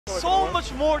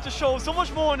much more to show, so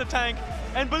much more in the tank.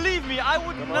 And believe me, I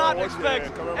would not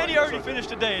expect any early finish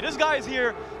today. This guy is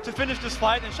here to finish this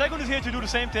fight, and Segun is here to do the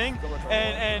same thing.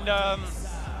 And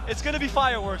it's going to be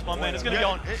fireworks, my man. It's going to be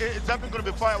on. It's definitely going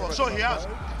to be fireworks. So he has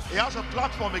a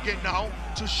platform again now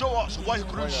to show us what he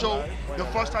couldn't show the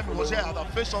first time he was here at the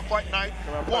face-off fight night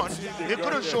 1. He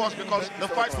couldn't show us because the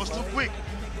fight was too quick.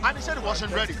 And he said he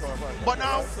wasn't ready. But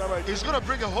now, he's going to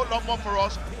bring a whole lot more for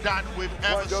us than we've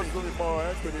ever seen.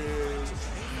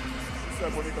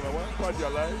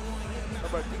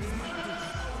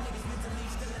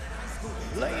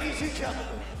 Ladies and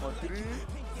gentlemen,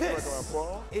 this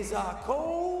is our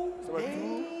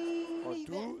co-main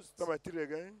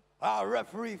event. Our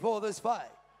referee for this fight,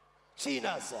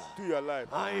 Chinasa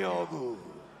Ayivor.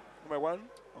 Number 1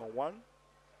 on 1.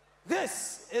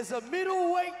 This is a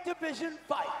middleweight division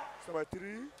fight. Number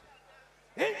 3.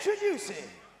 Introducing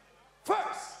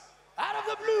first, out of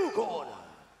the blue corner,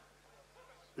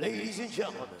 ladies and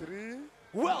gentlemen,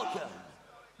 welcome,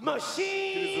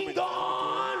 Machine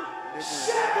Gun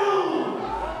Segun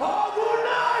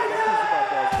Ogunnoike.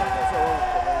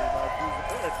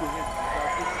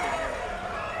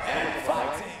 And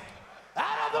fighting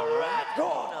out of the red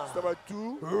corner, Number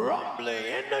 2. rumbling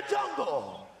in the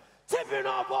jungle, tipping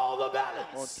off all the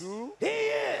balance. He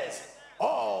is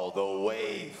all the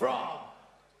way from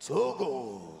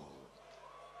Togo,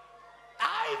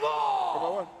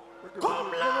 Ayivor. Come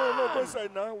on, Mawuko,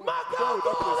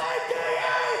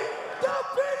 aka the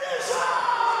finisher.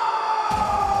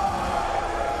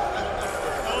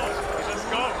 Let's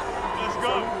go. Let's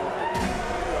go.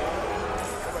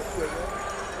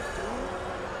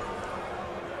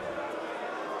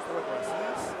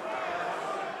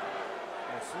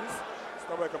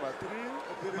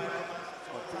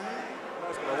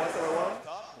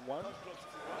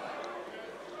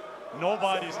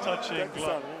 Nobody's touching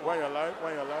glove. Why you're alive?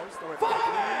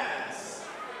 Fighters,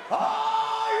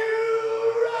 are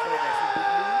you ready?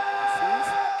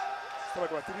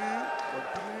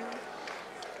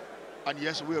 And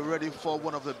yes, we are ready for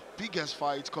one of the biggest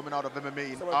fights coming out of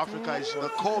MMA in Africa. It's the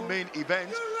co-main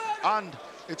event, and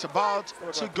it's about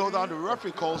to go down. The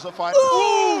referee calls the fight.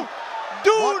 Ooh! Do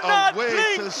What a not way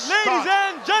blink, to ladies start.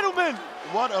 and gentlemen.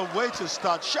 What a way to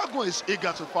start. Segun is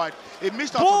eager to fight. He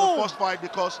missed out on the first fight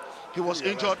because he was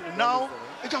injured. Now,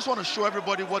 he just wants to show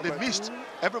everybody what they missed.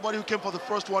 Everybody who came for the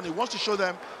first one, he wants to show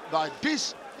them that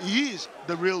this is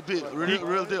the real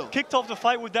deal. Kicked off the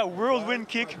fight with that whirlwind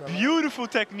kick. Beautiful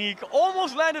technique.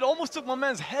 Almost landed, almost took my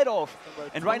man's head off.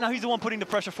 And right now, he's the one putting the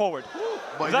pressure forward.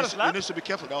 But Is that a slap? he needs to be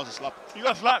careful. That was a slap. You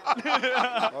got slapped.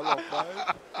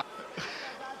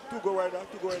 2 go right now,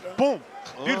 2 go right now. Boom.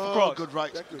 Beautiful cross. Good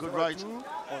right. Good right.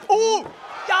 Ooh!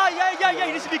 Yeah.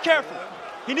 He needs to be careful.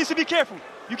 He needs to be careful.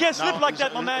 You can't slip like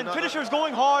that, my man. Finisher is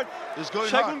going hard. It's going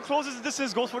hard. Segun closes the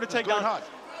distance, goes for the takedown.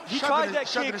 He Segun tried that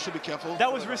Segun kick. needs to be careful.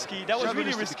 That was risky. That was Segun really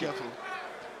needs to be risky. careful.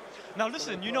 Now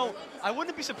listen, you know, I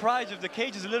wouldn't be surprised if the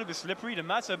cage is a little bit slippery, the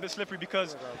mats are a bit slippery,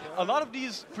 because a lot of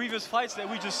these previous fights that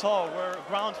we just saw were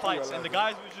ground fights, and the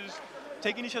guys were just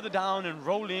taking each other down and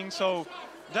rolling, so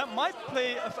that might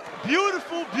play a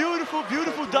beautiful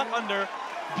duck under.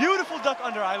 Beautiful duck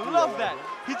under, I love that.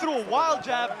 He threw a wild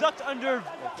jab, ducked under,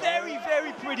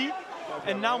 very pretty.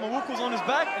 And now Mawuko's on his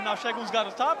back, and now Segun's got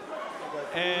his top.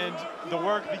 And the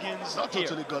work begins Not here.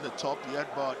 totally got the top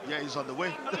yet, but yeah, he's on the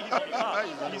way.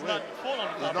 He's not full on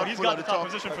the top, but he's got the top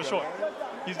position for sure.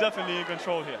 He's definitely in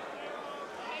control here.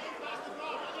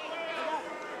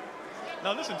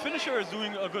 Now listen, Finisher is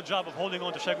doing a good job of holding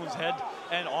on to Segun's head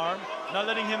and arm, not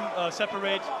letting him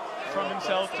separate from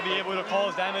himself to be able to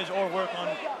cause damage or work on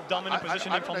dominant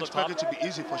positioning from the top. I don't expect it to be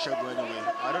easy for Segun anyway.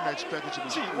 I don't expect it to be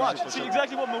easy for Segun. See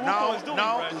exactly what Mawuko is doing,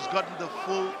 Now right? he's gotten the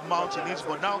full mount he needs,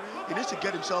 but now he needs to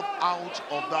get himself out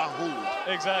of that hold.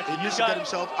 Exactly. He needs to get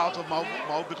himself out of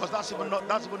Mawuko, because that's even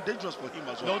dangerous for him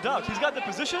as well. No doubt. He's got the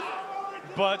position,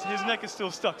 but his neck is still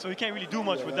stuck, so he can't really do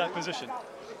much with that position,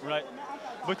 right?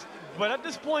 But at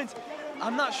this point,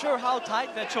 I'm not sure how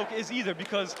tight that choke is either,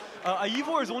 because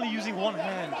Ayivor is only using one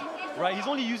hand, right? He's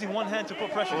only using one hand to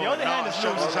put pressure. The other hand is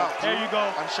loose. There you go.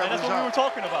 And that's what we were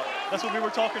talking about. That's what we were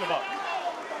talking about.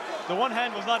 The one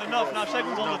hand was not enough. Now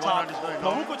Segun's on the top.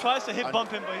 Mawuko tries to hit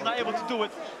bump him, but he's not able to do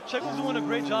it. Segun's doing a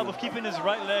great job of keeping his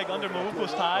right leg under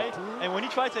Mawuko's thigh. And when he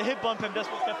tried to hit bump him, that's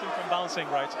what kept him from bouncing,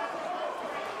 right?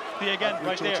 See again,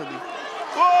 right there.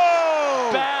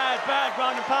 Whoa! Bad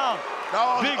ground and pound. That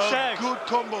was Big Shegz. good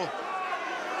combo.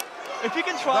 If he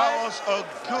can try, that was a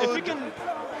good. If he can,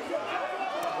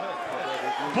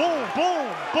 boom,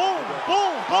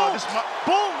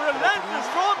 relentless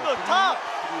from the top.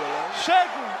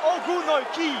 Segun,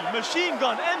 Ogunnoike, Machine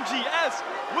Gun, MGS,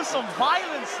 with some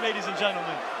violence, ladies and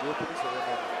gentlemen.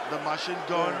 The machine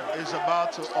gun is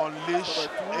about to unleash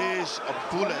his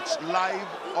bullets live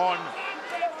on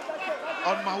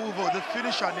Mawuko. The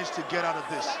finisher needs to get out of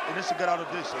this. He needs to get out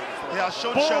of this. He has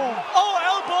shown Segun. Oh,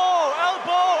 elbow!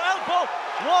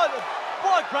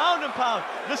 What ground and pound.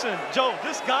 Listen, Joe,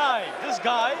 this guy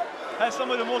has some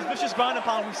of the most vicious ground and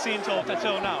pound we've seen till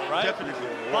now, right? Definitely.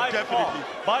 By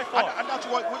far. And that's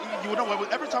what, you know,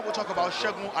 every time we talk about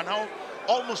Segun and how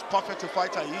almost perfect a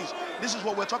fighter he is, this is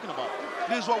what we're talking about.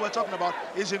 This is what we're talking about.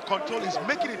 He's in control. He's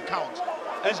making it count.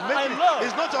 He's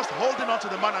not just holding on to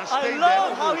the man and staying there. I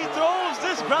love how he throws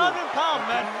this ground and pound,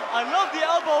 man. I love the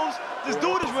elbows. This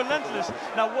dude is relentless.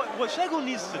 Now, what Segun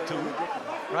needs to do,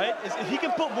 right, is if he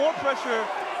can put more pressure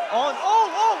on,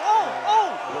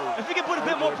 if he can put a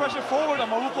bit more pressure forward on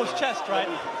Mawuko's chest, right,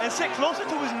 and sit closer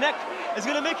to his neck, it's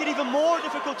going to make it even more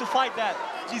difficult to fight that.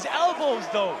 These elbows,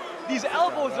 though, these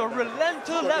elbows are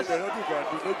relentless.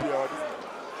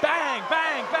 Bang,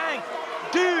 bang, bang.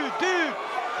 Dude.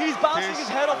 He's bouncing his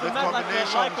head off the mat like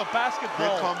a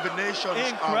basketball. The combinations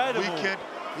incredible. Are wicked.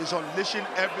 He's unleashing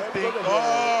everything.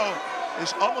 Oh,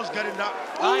 he's almost getting that.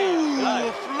 Ooh,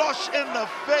 flush in the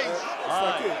face.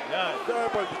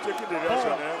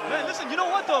 Man, listen, you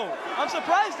know what though? I'm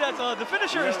surprised that the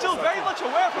finisher is still very much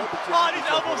aware of him. These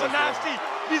elbows are nasty.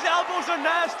 These elbows are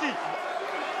nasty.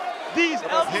 These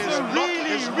elbows are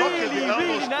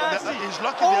really nasty. He's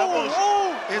lucky the elbows.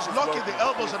 He's lucky the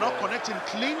elbows are not connecting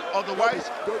clean. Otherwise,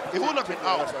 he would have been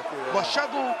out. But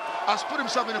Segun has put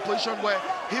himself in a position where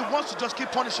he wants to just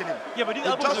keep punishing him. Yeah, but these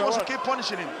elbows wants to keep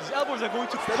punishing him. These elbows are going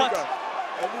to cut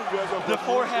the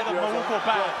forehead of Mawuko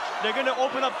back. They're going to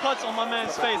open up cuts on my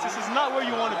man's face. This is not where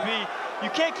you want to be.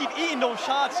 You can't keep eating those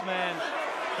shots, man.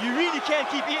 You really can't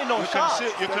keep eating those shots.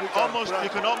 You can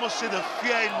almost see the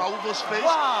fear in Mawuko's face.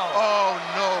 Wow.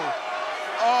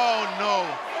 Oh no.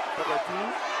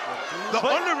 The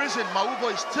only reason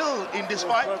Mawuko is still in this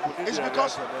fight is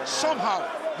because somehow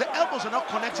the elbows are not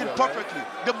connecting perfectly.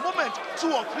 The moment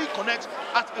 2 or 3 connect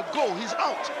at a go, he's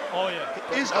out. Oh yeah.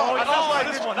 He's out. And that's why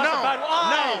this one. That's a bad one.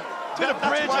 Now, to the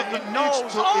bridge of the nose.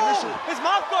 His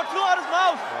mouth guard flew out his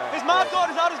mouth. His mouth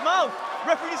guard is out his mouth.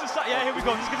 Referee needs to stop. Yeah, here we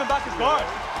go. He's giving back his guard.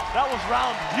 That was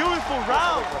round. Beautiful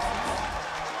round.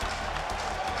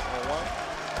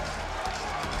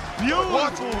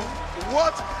 Beautiful.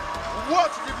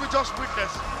 What did we just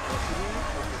witness?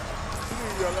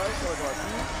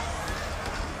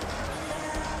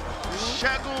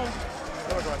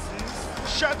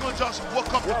 Shegz just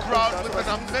woke up the crowd with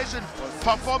an amazing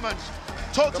performance.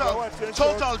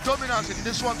 Total dominance in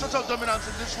this one.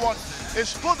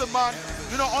 It's put the man,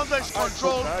 under his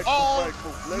control all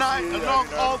night long,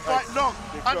 all fight long.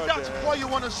 And that's what you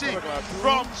want to see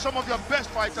from some of your best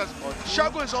fighters.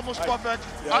 Shegz is almost perfect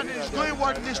and he's doing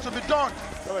what needs to be done.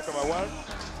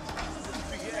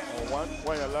 One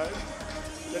alive.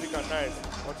 Let it go nice.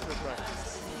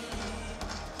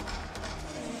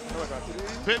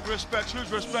 Big respect, huge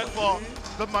respect for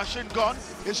the machine gun.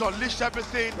 He's unleashed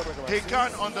everything he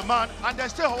can on the man, and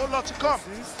there's still a whole lot to come.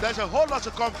 There's a whole lot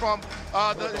to come from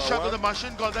the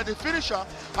machine gun. That the finisher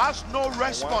has no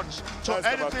response to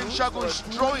anything Segun is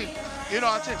throwing.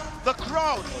 I think the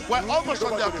crowd were almost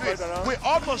on their feet. We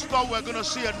almost thought we were going to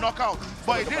see a knockout,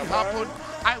 but it didn't happen.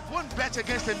 I wouldn't bet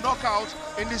against a knockout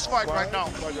in this fight right now.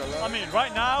 I mean,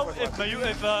 right now, if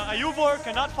Ayivor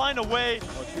cannot find a way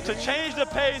to change the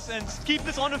pace and keep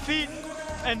this on the feet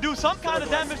and do some kind of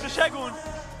damage to Segun,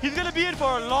 he's going to be in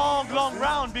for a long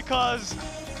round because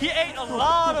he ate a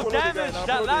lot of damage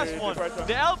that last one.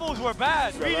 The elbows were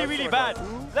bad, really bad.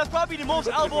 That's probably the most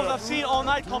elbows I've seen all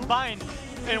night combined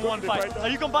in one fight. Now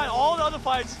you combine all the other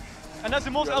fights, and that's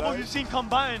the most elbows you've seen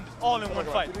combined all in one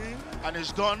fight. And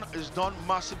it's done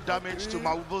massive damage to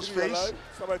Mawuko's face.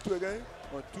 Somebody 2 again.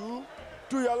 On 2.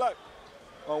 2 you're alive.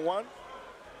 On 1.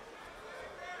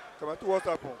 Come on, 2 what's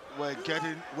happened? We're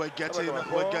getting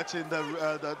the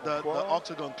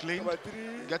octagon clean.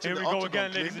 Here we go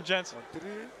again, ladies and gents. On 3.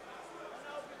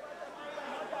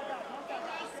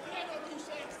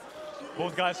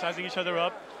 Both guys sizing each other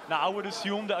up. Now, I would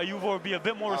assume that Ayivor would be a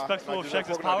bit more respectful of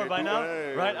Shegz's power by now,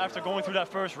 right? After going through that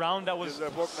first round, that was a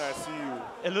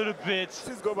little bit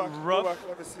rough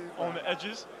on the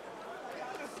edges.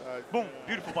 Boom,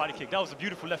 beautiful body kick. That was a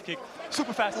beautiful left kick.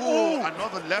 Super fast. Ooh,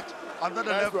 another left from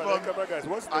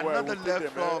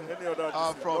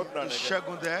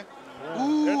Segun there.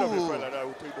 Ooh.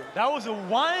 That was a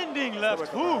winding left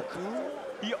hook.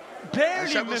 He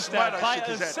barely missed that by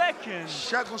a second.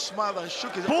 Segun smiled and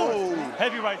shook his head.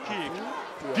 Heavy right kick.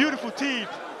 Beautiful teeth.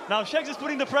 Now Shegz is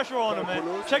putting the pressure on him, man.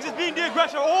 Shegz is being the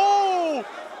aggressor. Oh!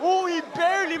 Oh, he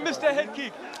barely missed the head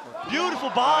kick. Beautiful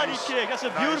body kick. That's a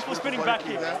beautiful spinning back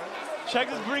kick.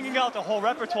 Shegz is bringing out the whole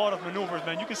repertoire of maneuvers,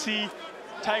 man. You can see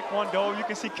Taekwondo, you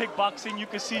can see kickboxing, you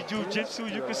can see Jiu-Jitsu,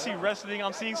 you can see wrestling.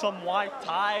 I'm seeing some Muay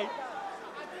Thai.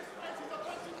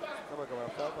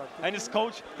 And his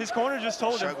coach, his corner just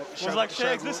told him, was like,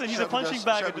 Shegz, listen, he's a punching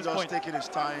bag at this point. Taking his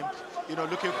time, you know,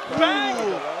 looking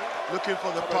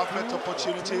for the perfect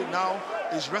opportunity. Now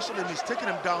he's wrestling, he's taking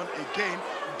him down again,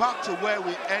 back to where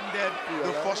we ended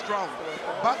the first round.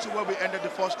 Back to where we ended the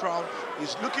first round.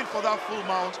 He's looking for that full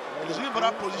mount, and he's looking for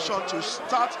that position to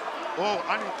start. Oh,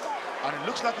 and it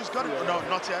looks like he's got it. No,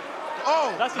 not yet.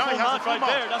 Oh, that's the full mount right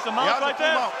there. That's the mount right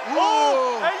there.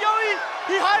 Oh, and yo,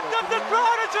 he hyped up the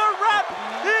crowd into a rap.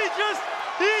 He just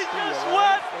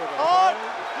went on.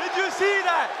 Did you see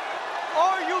that?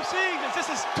 Are you seeing this? This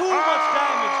is too much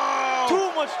damage. Too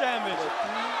much damage.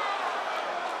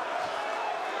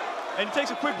 And he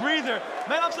takes a quick breather.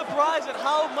 Man, I'm surprised at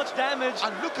how much damage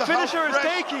finisher is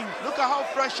taking. Look at how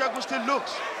fresh Segun still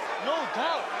looks. No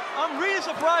doubt. I'm really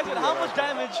surprised at how much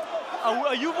damage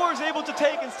Ayivor is able to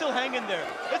take and still hang in there.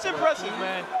 It's impressive,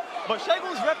 man. But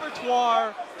Segun's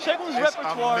repertoire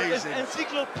is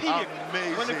encyclopedic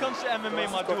when it comes to MMA,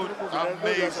 my dude.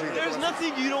 Amazing. There's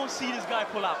nothing you don't see this guy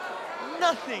pull out.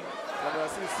 Nothing.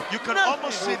 You can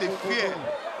almost see the fear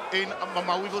in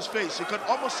Mawuko's face. You can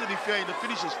almost see the fear in the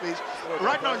finisher's face.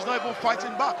 Right now, he's not even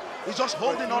fighting back. He's just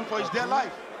holding on for his dear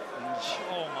life.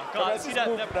 Oh my God! See that?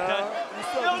 Yo, look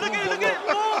at it! Look at it!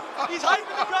 Move! He's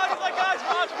hyping the crowd. He's like, guys,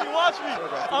 watch me, watch me.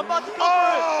 I'm about to go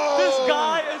for it. This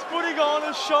guy is putting on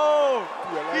a show.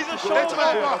 He's a showman. It's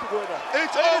over.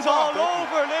 It is all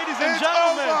over, ladies and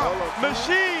gentlemen.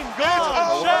 Machine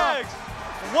Gun Shegz.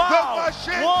 Wow!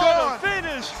 What a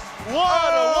finish!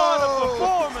 What a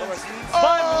performance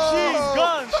by Machine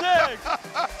Gun Shegz.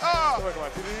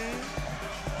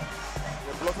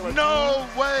 No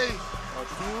way!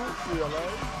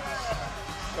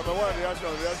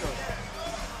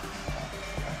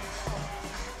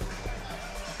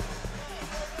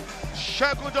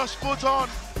 Segun just put on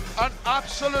an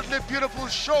absolutely beautiful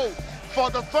show for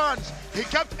the fans. He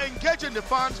kept engaging the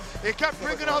fans. He kept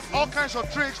bringing out all kinds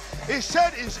of tricks. He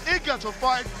said he's eager to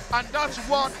fight, and that's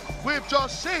what we've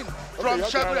just seen from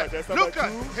Segun. Look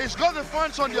at, he's got the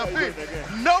fans on their feet.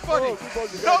 Nobody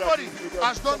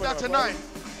has done that tonight.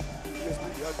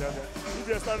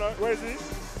 Where is he?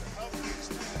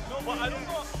 No, but I don't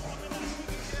know.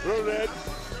 Roll red.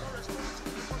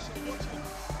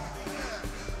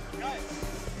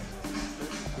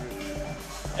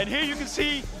 And here you can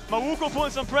see Mawuko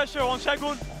putting some pressure on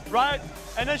Segun, right?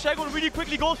 And then Segun really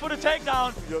quickly goes for the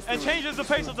takedown and changes the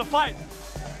pace of the fight.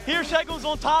 Here Segun's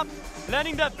on top,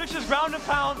 landing that vicious ground and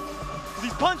pound.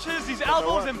 These punches, these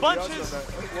elbows and bunches.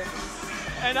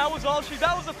 And that was all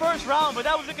that was the first round, but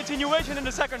that was a continuation in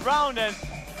the second round. And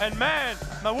man,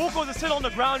 Mawuko is still on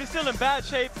the ground. He's still in bad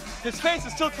shape. His face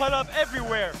is still cut up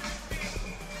everywhere.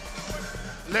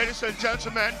 Ladies and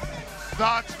gentlemen,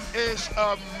 that is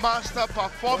a master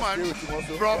performance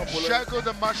from Segun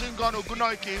the Machine Gun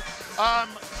Ogunnoike.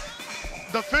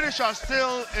 The finisher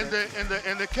still in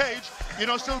the cage, you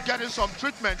know, still getting some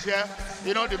treatment here.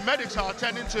 You know, the medics are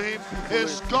attending to him.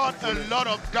 He's got a lot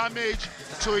of damage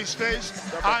to his face,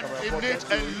 and he needs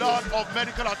a lot of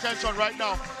medical attention right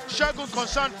now. Segun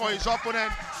concerned for his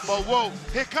opponent, but whoa,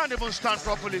 he can't even stand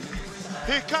properly.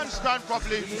 He can't stand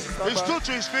properly. He stood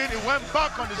to his feet, he went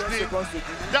back on his knee.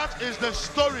 That is the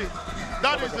story.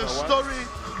 That is the story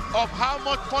of how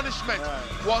much punishment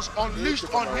was unleashed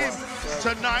on him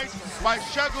tonight by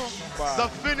Segun,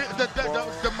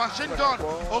 the Machine Gun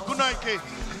Ogunnoike.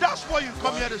 That's what you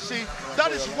come here to see.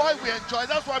 That is why we enjoy.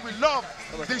 That's why we love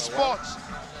these sports.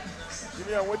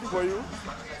 Jimmy, I'm waiting for you.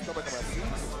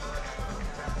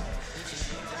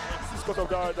 Because of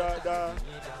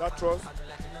that trust.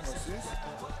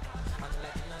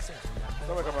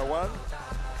 One.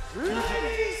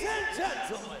 Ladies and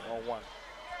gentlemen, On one.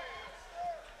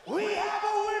 we have a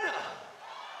winner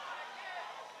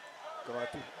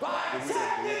by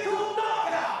technical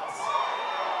knockouts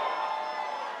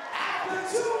after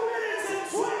 2 minutes and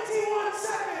 21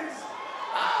 seconds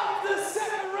of the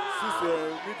second round.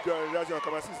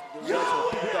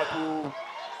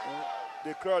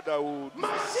 The crowd that would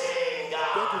Machine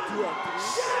Gun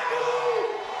Segun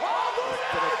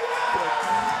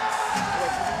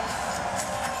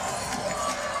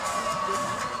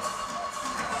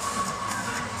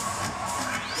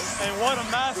And what a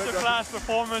masterclass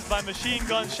performance by Machine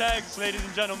Gun Shegz, ladies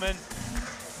and gentlemen.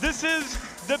 This is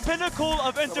the pinnacle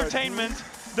of entertainment,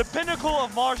 the pinnacle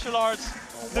of martial arts,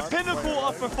 the pinnacle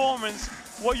of performance.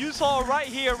 what you saw right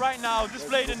here, right now,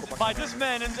 displayed by this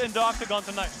man in the octagon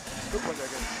tonight. Look on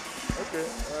again. Okay.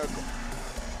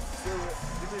 So,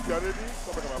 Jimmy, if you are ready,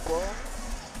 come back on my four.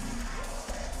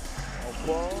 On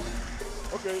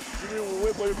four. Okay, Jimmy, we'll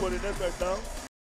wait for you for the next fight now.